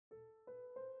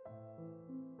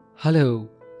Hello,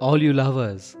 all you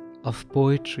lovers of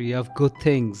poetry, of good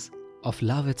things, of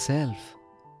love itself.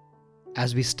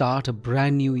 As we start a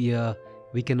brand new year,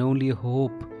 we can only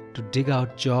hope to dig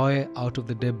out joy out of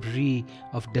the debris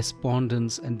of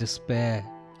despondence and despair.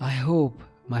 I hope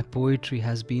my poetry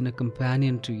has been a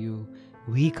companion to you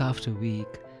week after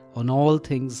week on all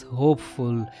things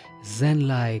hopeful,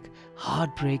 zen-like,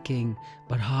 heartbreaking,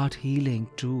 but heart-healing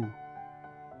too.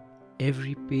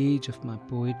 Every page of my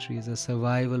poetry is a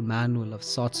survival manual of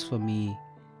sorts for me.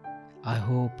 I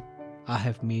hope I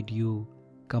have made you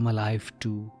come alive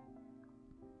too.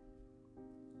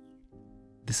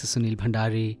 This is Sunil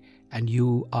Bhandari and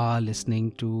you are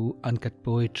listening to Uncut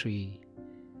Poetry.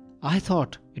 I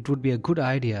thought it would be a good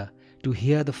idea to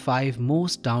hear the 5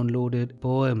 most downloaded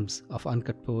poems of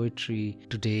Uncut Poetry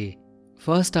today.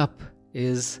 First up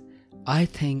is I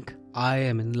Think I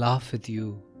Am in Love with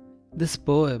You. This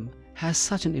poem has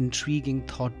such an intriguing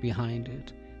thought behind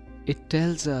it. It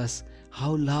tells us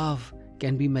how love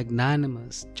can be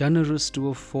magnanimous, generous to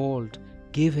a fault,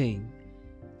 giving,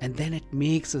 and then it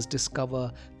makes us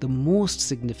discover the most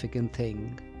significant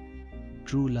thing.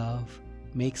 True love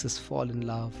makes us fall in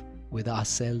love with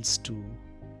ourselves too.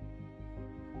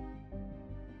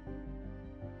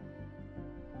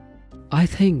 I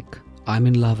think I'm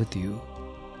in love with you.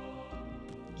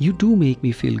 You do make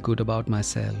me feel good about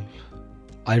myself.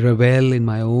 I revel in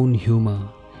my own humor,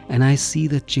 and I see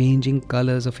the changing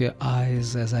colors of your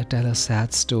eyes as I tell a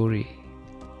sad story.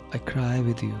 I cry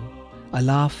with you, I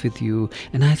laugh with you,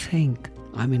 and I think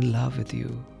I'm in love with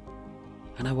you.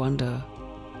 And I wonder,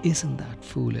 isn't that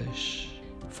foolish?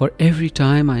 For every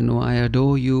time I know I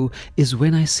adore you is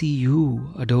when I see you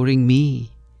adoring me.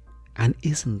 And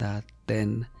isn't that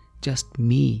then just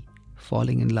me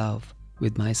falling in love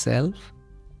with myself?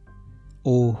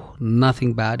 Oh,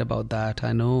 nothing bad about that,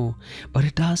 I know, but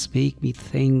it does make me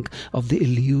think of the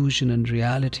illusion and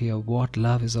reality of what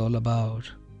love is all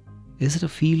about. Is it a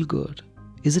feel-good?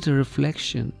 Is it a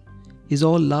reflection? Is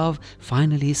all love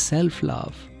finally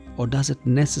self-love? Or does it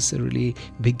necessarily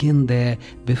begin there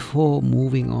before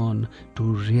moving on to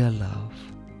real love?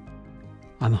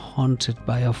 I'm haunted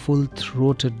by your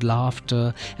full-throated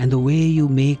laughter and the way you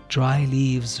make dry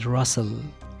leaves rustle.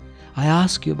 I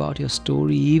ask you about your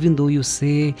story even though you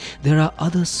say there are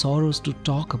other sorrows to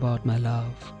talk about, my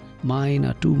love. Mine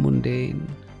are too mundane.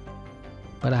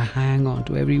 But I hang on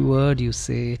to every word you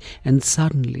say and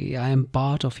suddenly I am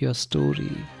part of your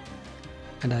story.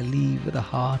 And I leave with a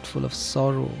heart full of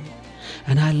sorrow.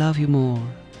 And I love you more,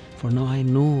 for now I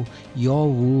know your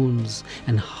wounds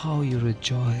and how you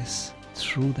rejoice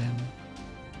through them.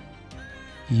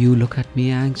 You look at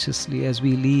me anxiously as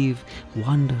we leave,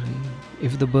 wondering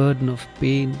if the burden of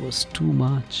pain was too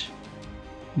much.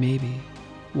 Maybe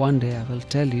one day I will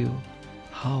tell you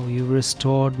how you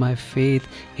restored my faith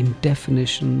in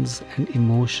definitions and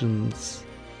emotions.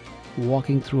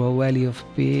 Walking through a valley of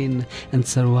pain and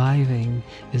surviving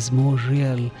is more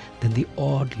real than the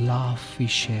odd laugh we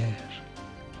share.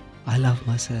 I love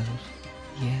myself,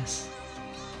 yes,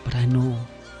 but I know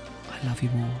I love you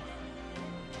more.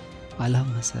 I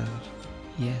love myself,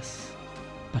 yes,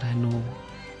 but I know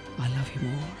I love you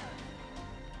more.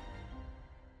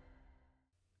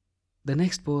 The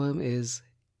next poem is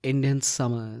Indian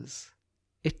Summers.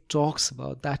 It talks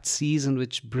about that season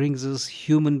which brings us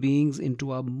human beings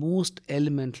into our most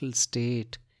elemental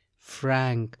state,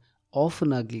 frank,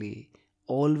 often ugly,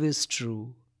 always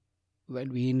true,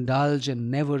 when we indulge and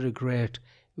never regret,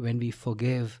 when we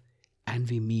forgive and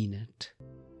we mean it.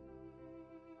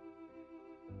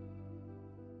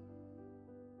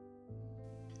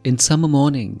 In summer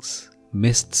mornings,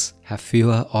 mists have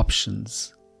fewer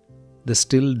options. The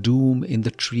still doom in the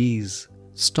trees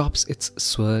stops its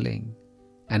swirling,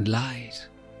 and light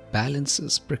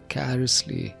balances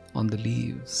precariously on the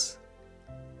leaves.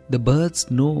 The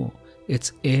birds know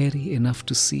it's airy enough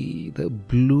to see the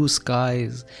blue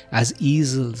skies as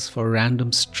easels for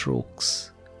random strokes.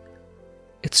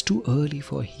 It's too early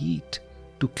for heat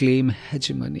to claim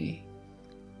hegemony,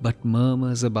 but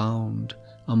murmurs abound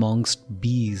amongst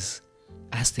bees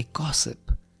as they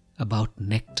gossip about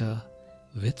nectar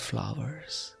with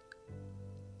flowers.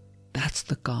 That's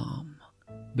the calm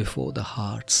before the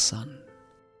heart's sun.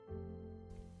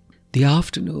 The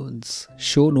afternoons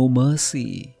show no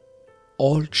mercy.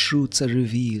 All truths are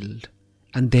revealed,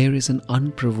 and there is an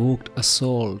unprovoked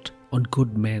assault on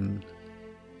good men.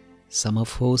 Summer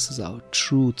forces out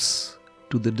truths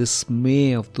to the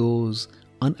dismay of those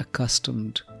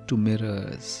unaccustomed to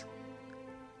mirrors.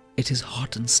 It is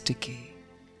hot and sticky.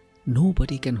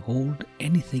 Nobody can hold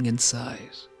anything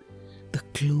inside. The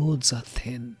clothes are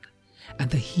thin,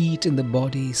 and the heat in the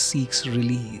body seeks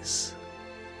release.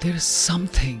 There is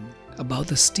something about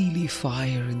the steely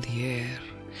fire in the air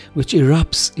which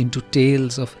erupts into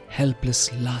tales of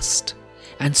helpless lust,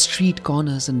 and street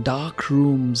corners and dark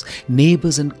rooms,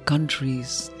 neighbors and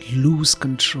countries lose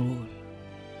control.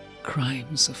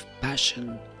 Crimes of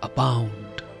passion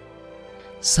abound.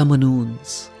 Summer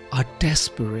noons are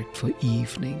desperate for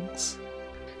evenings.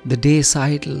 The day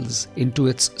settles into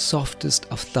its softest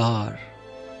avatar.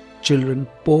 Children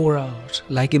pour out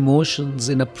like emotions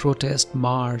in a protest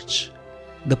march.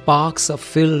 The parks are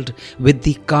filled with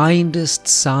the kindest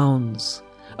sounds.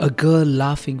 A girl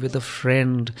laughing with a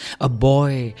friend, a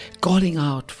boy calling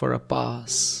out for a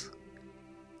pass.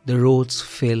 The roads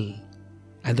fill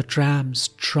and the trams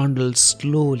trundle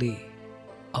slowly.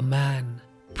 A man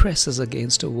presses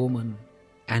against a woman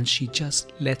and she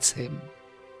just lets him.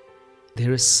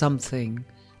 There is something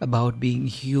about being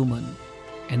human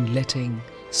and letting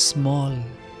small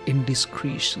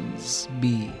indiscretions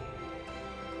be.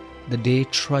 The day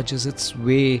trudges its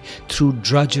way through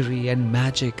drudgery and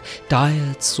magic,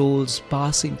 tired souls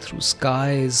passing through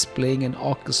skies, playing an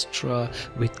orchestra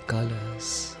with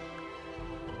colors.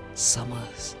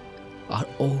 Summers are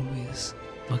always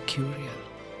mercurial.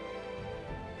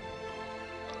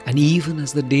 And even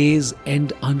as the days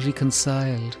end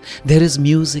unreconciled, there is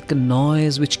music and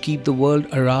noise which keep the world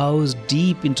aroused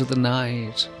deep into the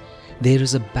night. There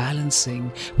is a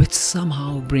balancing which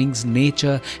somehow brings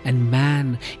nature and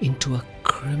man into a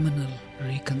criminal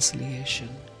reconciliation.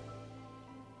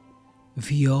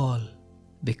 We all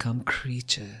become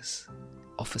creatures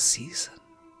of a season.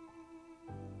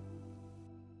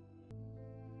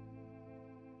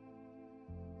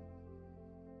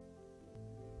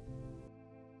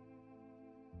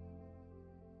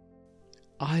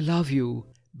 I love you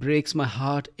breaks my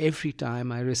heart every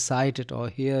time I recite it or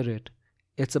hear it.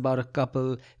 It's about a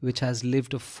couple which has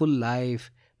lived a full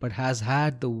life but has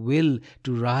had the will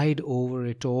to ride over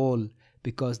it all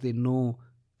because they know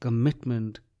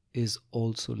commitment is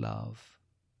also love.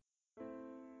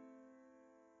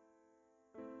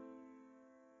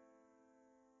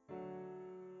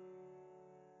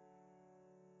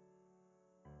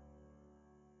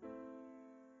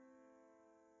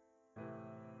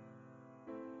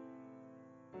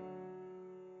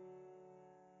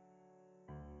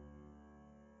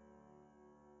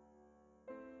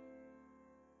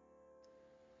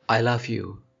 I love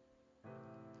you.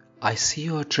 I see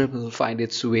your dribble find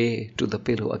its way to the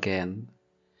pillow again.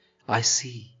 I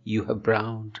see you have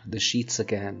browned the sheets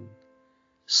again.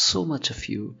 So much of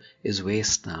you is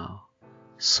waste now.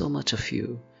 So much of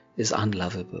you is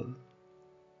unlovable.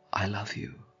 I love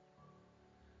you.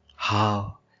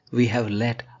 How we have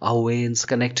let our veins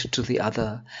connect to the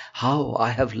other. How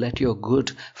I have let your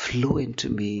good flow into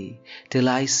me till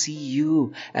I see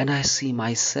you and I see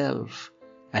myself.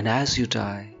 And as you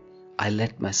die, I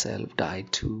let myself die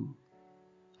too.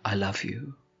 I love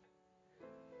you.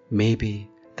 Maybe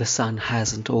the sun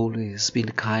hasn't always been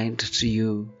kind to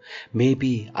you.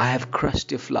 Maybe I have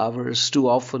crushed your flowers too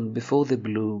often before they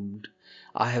bloomed.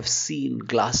 I have seen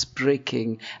glass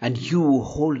breaking and you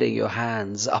holding your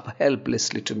hands up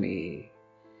helplessly to me.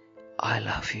 I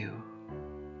love you.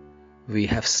 We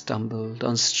have stumbled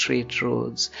on straight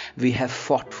roads. We have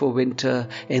fought for winter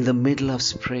in the middle of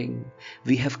spring.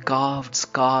 We have carved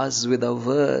scars with our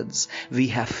words. We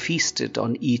have feasted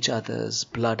on each other's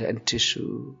blood and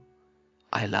tissue.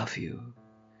 I love you.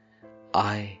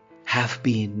 I have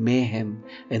been mayhem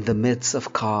in the midst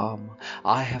of calm.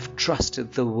 I have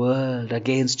trusted the world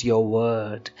against your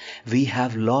word. We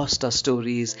have lost our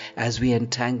stories as we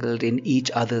entangled in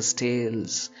each other's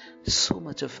tales. So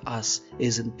much of us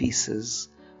is in pieces.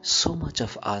 So much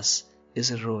of us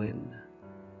is a ruin.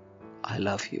 I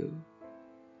love you.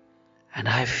 And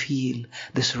I feel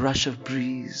this rush of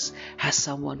breeze. Has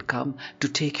someone come to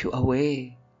take you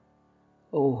away?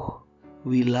 Oh,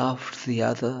 we loved the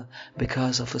other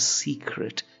because of a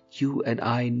secret you and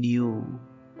I knew.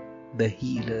 The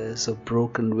healers of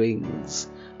broken wings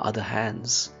are the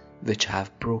hands which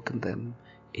have broken them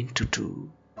into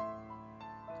two.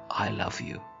 I love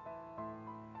you.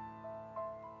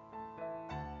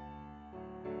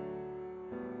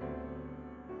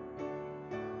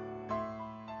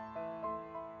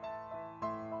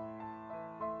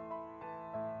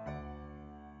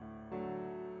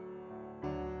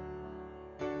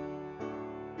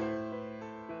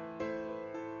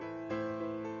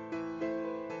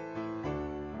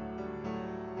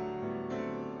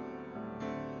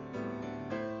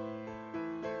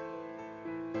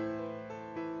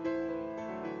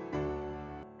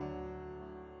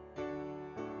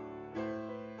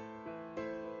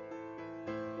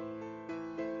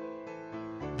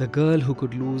 The girl who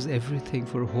could lose everything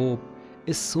for hope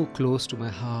is so close to my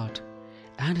heart,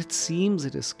 and it seems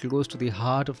it is close to the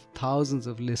heart of thousands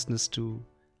of listeners too.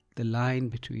 The line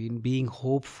between being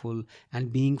hopeful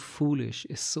and being foolish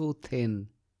is so thin.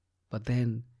 But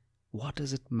then, what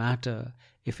does it matter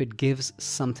if it gives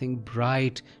something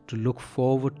bright to look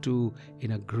forward to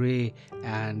in a grey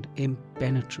and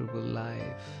impenetrable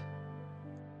life?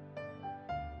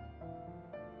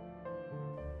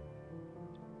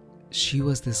 She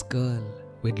was this girl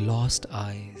with lost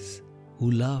eyes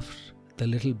who loved the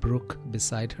little brook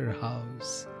beside her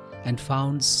house and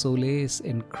found solace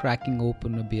in cracking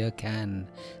open a beer can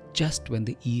just when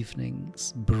the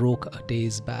evenings broke a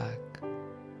day's back.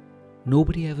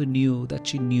 Nobody ever knew that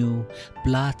she knew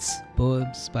Plath's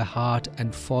poems by heart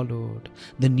and followed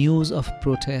the news of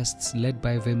protests led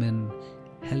by women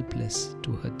helpless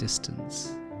to her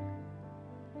distance.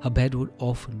 Her bed would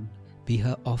often be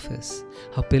her office,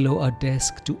 her pillow a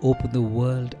desk to open the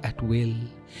world at will,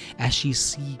 as she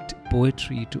seeked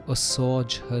poetry to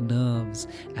assuage her nerves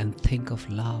and think of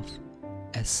love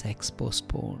as sex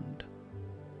postponed.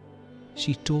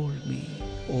 She told me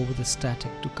over the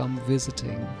static to come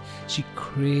visiting. She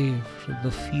craved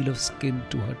the feel of skin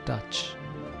to her touch.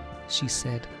 She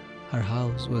said her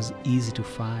house was easy to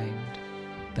find,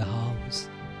 the house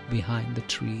behind the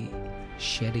tree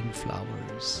shedding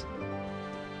flowers.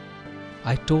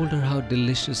 I told her how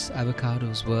delicious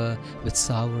avocados were with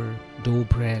sour dough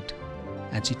bread,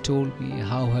 and she told me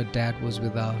how her dad was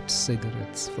without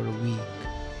cigarettes for a week.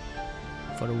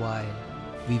 For a while,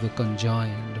 we were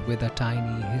conjoined with our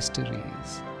tiny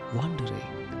histories,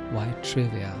 wondering why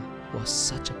trivia was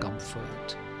such a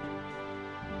comfort.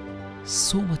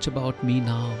 So much about me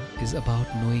now is about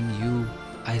knowing you,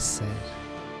 I said.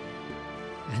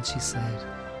 And she said,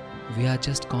 we are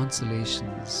just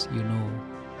consolations, you know.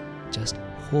 Just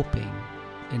hoping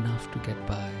enough to get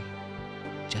by,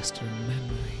 just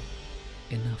remembering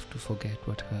enough to forget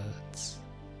what hurts,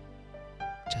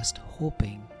 just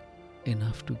hoping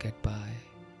enough to get by,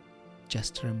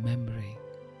 just remembering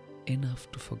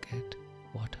enough to forget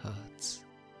what hurts.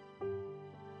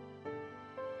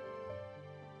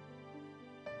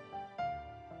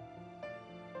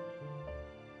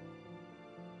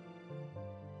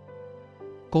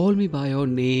 Call Me By Your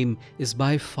Name is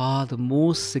by far the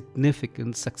most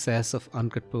significant success of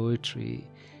uncut poetry.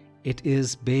 It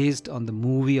is based on the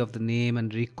movie of the name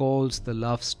and recalls the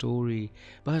love story,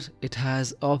 but it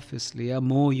has obviously a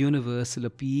more universal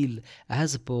appeal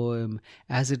as a poem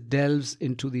as it delves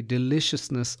into the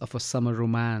deliciousness of a summer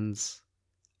romance.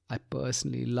 I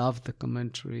personally love the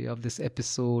commentary of this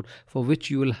episode, for which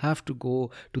you will have to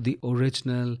go to the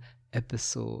original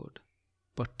episode,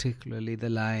 particularly the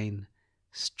line,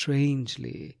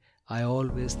 "Strangely, I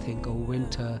always think of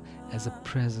winter as a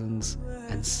presence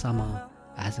and summer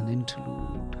as an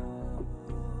interlude."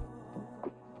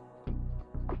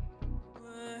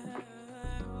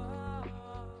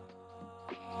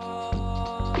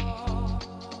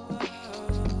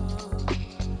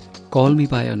 Call Me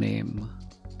By Your Name.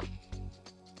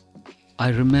 I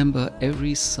remember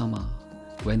every summer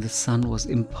when the sun was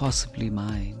impossibly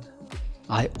mine.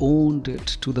 I owned it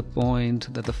to the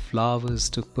point that the flowers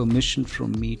took permission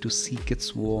from me to seek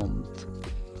its warmth.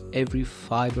 Every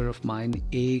fiber of mine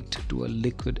ached to a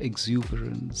liquid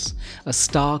exuberance, a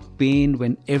stark pain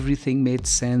when everything made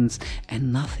sense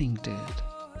and nothing did.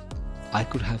 I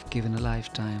could have given a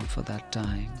lifetime for that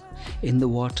time, in the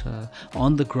water,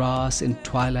 on the grass, in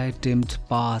twilight-dimmed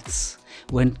paths,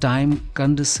 when time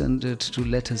condescended to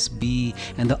let us be,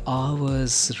 and the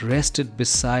hours rested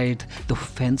beside the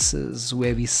fences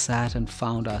where we sat and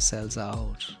found ourselves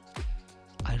out.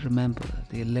 I remember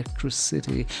the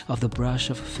electricity of the brush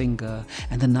of a finger,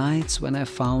 and the nights when I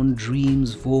found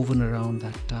dreams woven around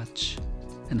that touch,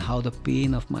 and how the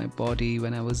pain of my body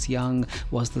when I was young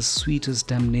was the sweetest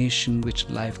damnation which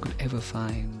life could ever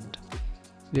find.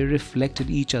 We reflected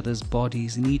each other's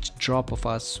bodies in each drop of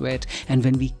our sweat, and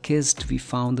when we kissed, we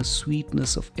found the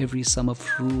sweetness of every summer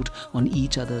fruit on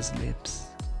each other's lips.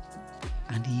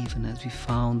 And even as we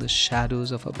found the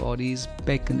shadows of our bodies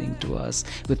beckoning to us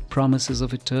with promises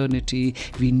of eternity,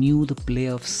 we knew the play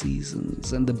of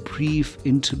seasons and the brief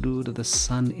interlude of the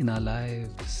sun in our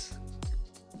lives.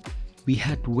 We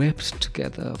had wept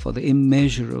together for the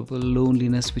immeasurable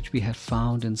loneliness which we had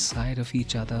found inside of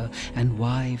each other and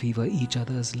why we were each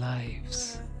other's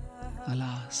lives.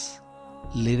 Alas,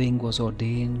 living was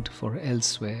ordained for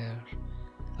elsewhere.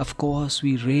 Of course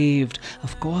we raved,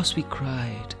 of course we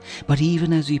cried, but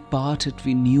even as we parted,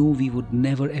 we knew we would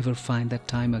never ever find that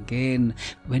time again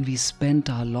when we spent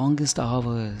our longest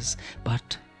hours,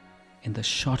 but in the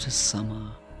shortest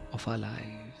summer of our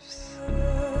lives.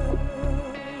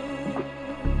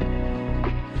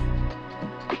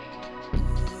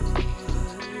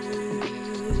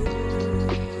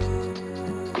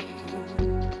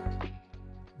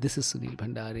 This is Sunil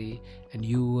Bhandari, and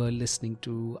you were listening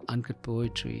to Uncut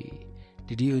Poetry.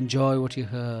 Did you enjoy what you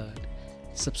heard?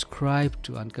 Subscribe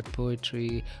to Uncut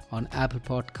Poetry on Apple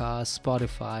Podcasts,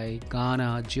 Spotify,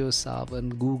 Gaana,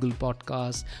 JioSaavn, Google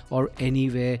Podcasts, or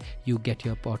anywhere you get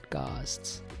your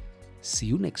podcasts. See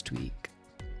you next week.